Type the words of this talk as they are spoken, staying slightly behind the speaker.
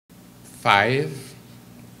5,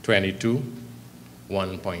 22,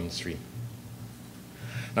 1.3.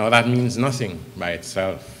 Now that means nothing by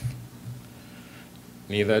itself.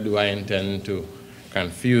 Neither do I intend to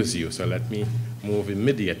confuse you, so let me move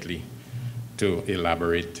immediately to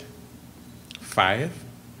elaborate. 5,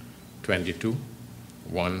 22,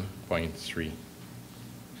 1.3.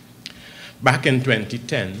 Back in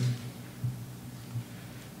 2010,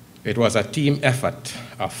 it was a team effort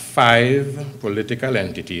of 5 political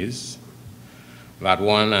entities that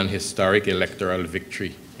won an historic electoral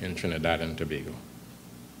victory in Trinidad and Tobago.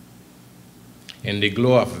 In the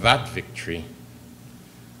glow of that victory,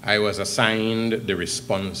 I was assigned the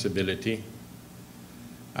responsibility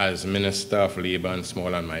as Minister of Labor and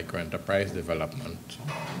Small and Micro Enterprise Development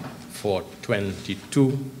for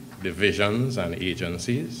 22 divisions and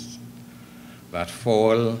agencies that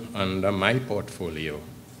fall under my portfolio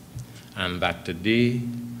and that today,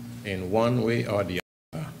 in one way or the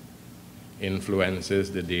other,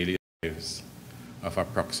 influences the daily lives of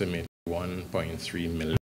approximately 1.3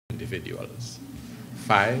 million individuals.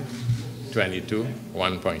 5, 22,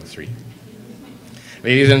 1.3.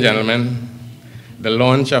 Ladies and gentlemen, the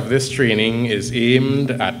launch of this training is aimed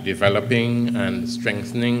at developing and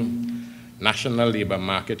strengthening national labor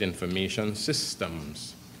market information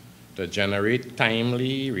systems to generate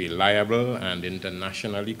timely, reliable, and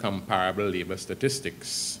internationally comparable labor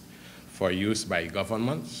statistics for use by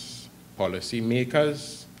governments,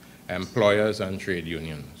 policymakers, employers, and trade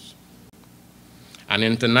unions. An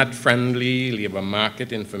internet-friendly labor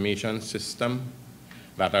market information system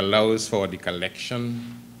that allows for the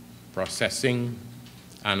collection, processing,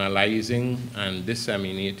 analyzing, and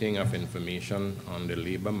disseminating of information on the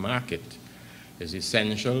labor market is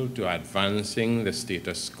essential to advancing the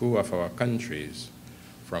status quo of our countries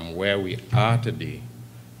from where we are today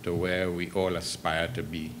to where we all aspire to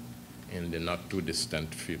be in the not too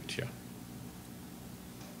distant future.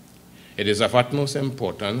 It is of utmost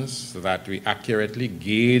importance that we accurately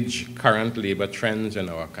gauge current labor trends in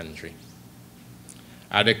our country.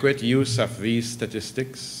 Adequate use of these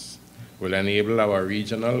statistics will enable our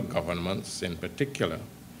regional governments in particular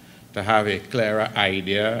to have a clearer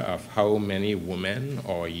idea of how many women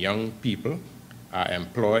or young people are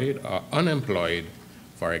employed or unemployed,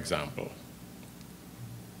 for example.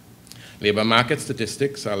 Labor market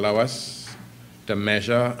statistics allow us to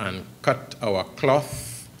measure and cut our cloth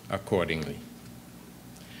accordingly.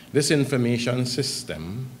 This information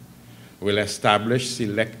system will establish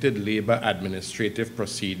selected labor administrative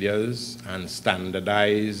procedures and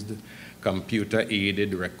standardized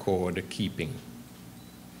computer-aided record keeping.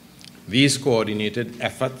 These coordinated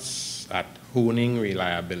efforts at honing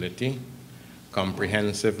reliability,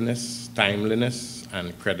 comprehensiveness, timeliness,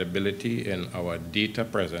 and credibility in our data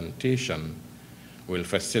presentation will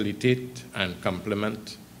facilitate and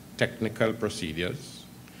complement technical procedures,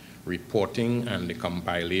 reporting, and the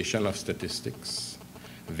compilation of statistics,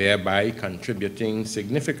 thereby contributing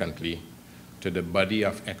significantly to the body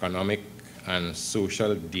of economic and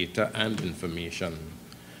social data and information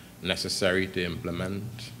necessary to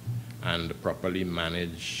implement and properly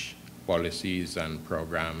manage policies and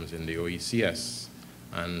programs in the OECS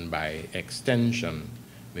and, by extension,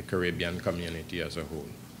 the Caribbean community as a whole.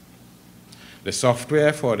 The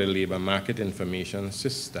software for the labor market information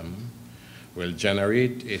system will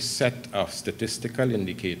generate a set of statistical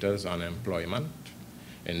indicators on employment,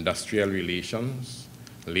 industrial relations,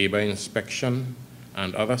 labor inspection,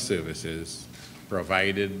 and other services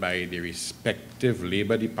provided by the respective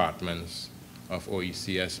labor departments of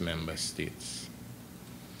OECS member states.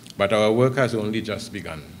 But our work has only just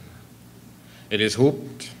begun. It is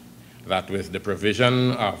hoped that with the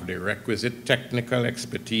provision of the requisite technical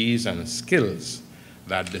expertise and skills,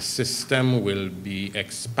 that the system will be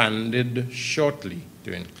expanded shortly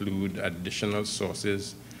to include additional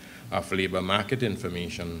sources of labor market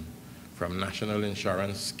information from national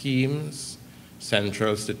insurance schemes,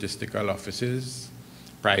 central statistical offices,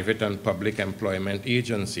 private and public employment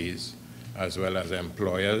agencies, as well as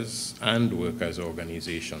employers and workers'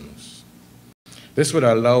 organizations. This would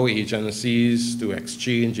allow agencies to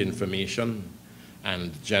exchange information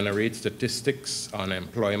and generate statistics on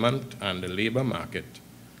employment and the labor market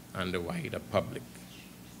and the wider public.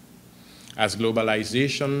 As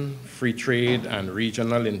globalization, free trade, and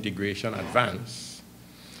regional integration advance,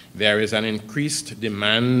 there is an increased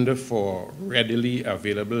demand for readily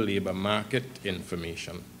available labor market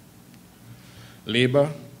information.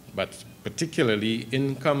 Labor, but particularly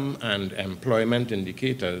income and employment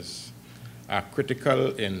indicators, are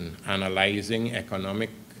critical in analyzing economic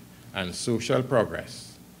and social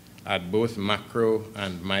progress at both macro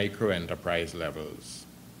and micro enterprise levels.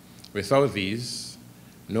 Without these,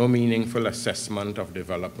 no meaningful assessment of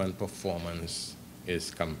development performance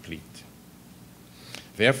is complete.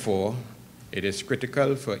 Therefore, it is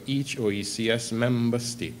critical for each OECS member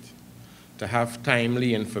state to have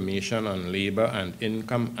timely information on labor and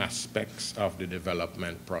income aspects of the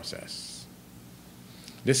development process.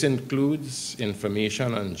 This includes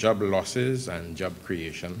information on job losses and job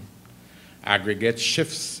creation, aggregate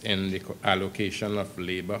shifts in the allocation of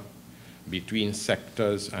labor between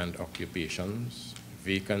sectors and occupations,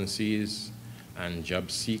 vacancies and job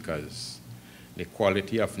seekers, the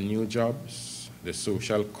quality of new jobs, the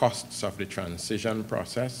social costs of the transition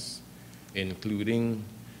process, including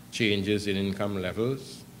changes in income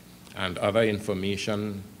levels, and other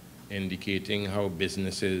information indicating how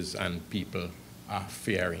businesses and people are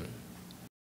faring.